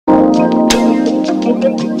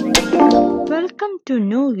Welcome to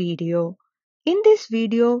new video. In this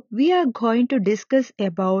video, we are going to discuss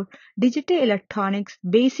about digital electronics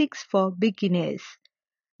basics for beginners.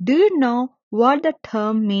 Do you know what the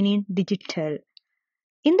term meaning digital?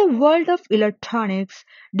 In the world of electronics,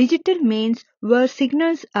 digital means where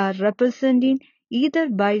signals are represented either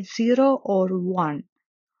by 0 or 1.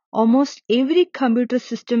 Almost every computer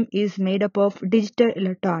system is made up of digital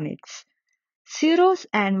electronics. Zeros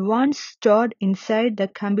and ones stored inside the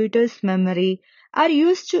computer's memory are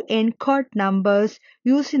used to encode numbers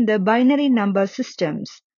used in the binary number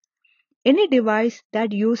systems. Any device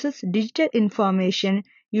that uses digital information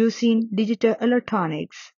using digital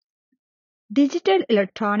electronics. Digital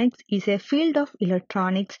electronics is a field of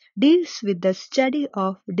electronics deals with the study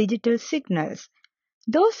of digital signals.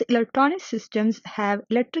 Those electronic systems have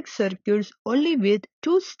electric circuits only with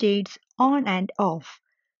two states on and off.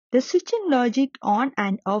 The switching logic on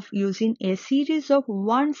and off using a series of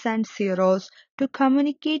ones and zeros to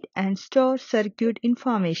communicate and store circuit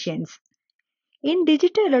informations. In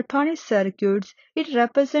digital electronic circuits, it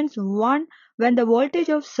represents 1 when the voltage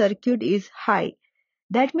of circuit is high.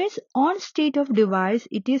 That means on state of device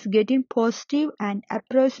it is getting positive and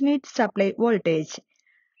approximate supply voltage.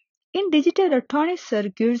 In digital electronic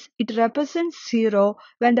circuits, it represents 0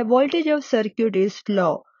 when the voltage of circuit is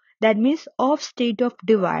low. That means off state of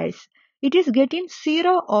device. It is getting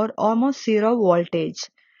 0 or almost 0 voltage.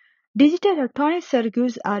 Digital electronic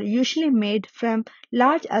circuits are usually made from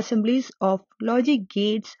large assemblies of logic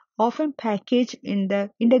gates, often packaged in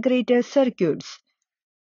the integrated circuits.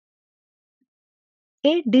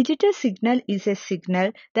 A digital signal is a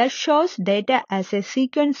signal that shows data as a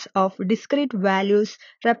sequence of discrete values,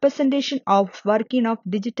 representation of working of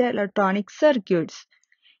digital electronic circuits.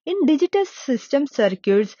 In digital system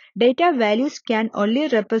circuits, data values can only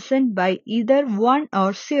represent by either 1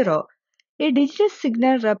 or 0. A digital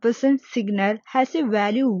signal represents signal has a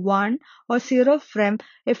value 1 or 0 from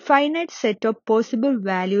a finite set of possible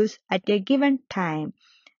values at a given time.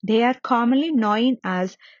 They are commonly known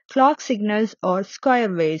as clock signals or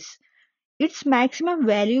square waves. Its maximum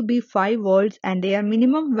value be 5 volts and their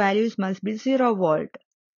minimum values must be 0 volt.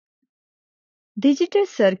 Digital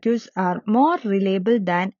circuits are more reliable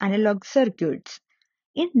than analog circuits.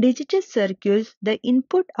 In digital circuits, the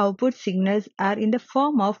input-output signals are in the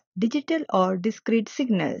form of digital or discrete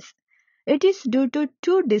signals. It is due to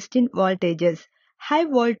two distinct voltages, high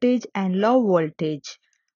voltage and low voltage.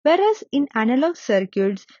 Whereas in analog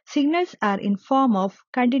circuits, signals are in form of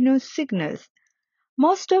continuous signals.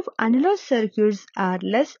 Most of analog circuits are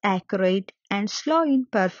less accurate and slow in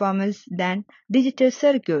performance than digital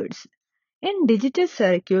circuits. In digital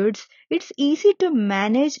circuits, it's easy to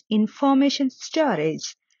manage information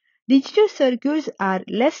storage. Digital circuits are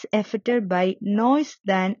less affected by noise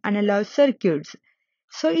than analog circuits,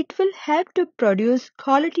 so it will help to produce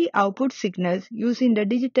quality output signals using the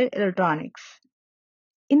digital electronics.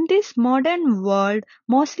 In this modern world,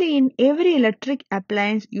 mostly in every electric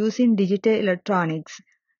appliance using digital electronics.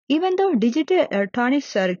 Even though digital electronic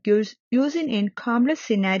circuits used in complex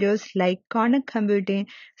scenarios like quantum computing,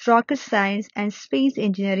 rocket science, and space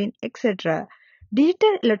engineering, etc.,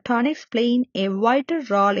 digital electronics playing a vital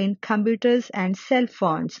role in computers and cell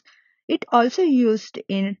phones. It also used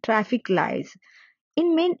in traffic lights.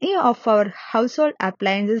 In many of our household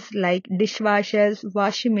appliances like dishwashers,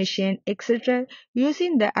 washing machine, etc.,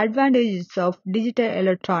 using the advantages of digital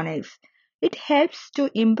electronics, it helps to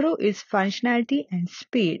improve its functionality and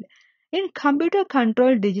speed. In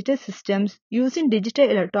computer-controlled digital systems using digital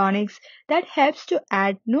electronics, that helps to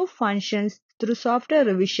add new functions through software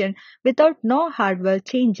revision without no hardware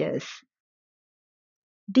changes.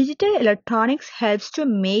 Digital electronics helps to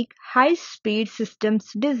make high-speed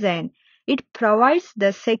systems design. It provides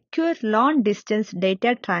the secure long-distance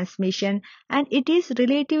data transmission and it is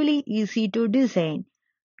relatively easy to design.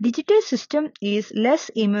 Digital system is less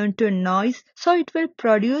immune to noise, so it will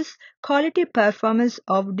produce quality performance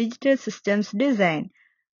of digital systems design.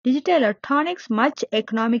 Digital electronics much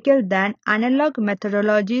economical than analog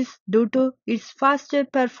methodologies due to its faster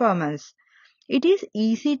performance. It is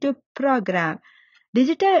easy to program.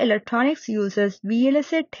 Digital electronics uses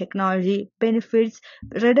VLSI technology, benefits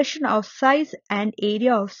reduction of size and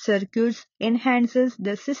area of circuits, enhances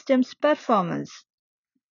the system's performance.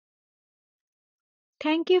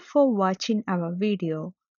 Thank you for watching our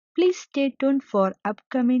video. Please stay tuned for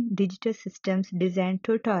upcoming digital systems design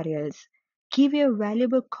tutorials. Give your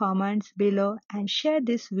valuable comments below and share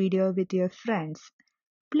this video with your friends.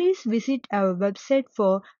 Please visit our website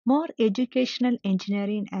for more educational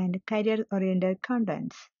engineering and career-oriented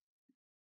contents.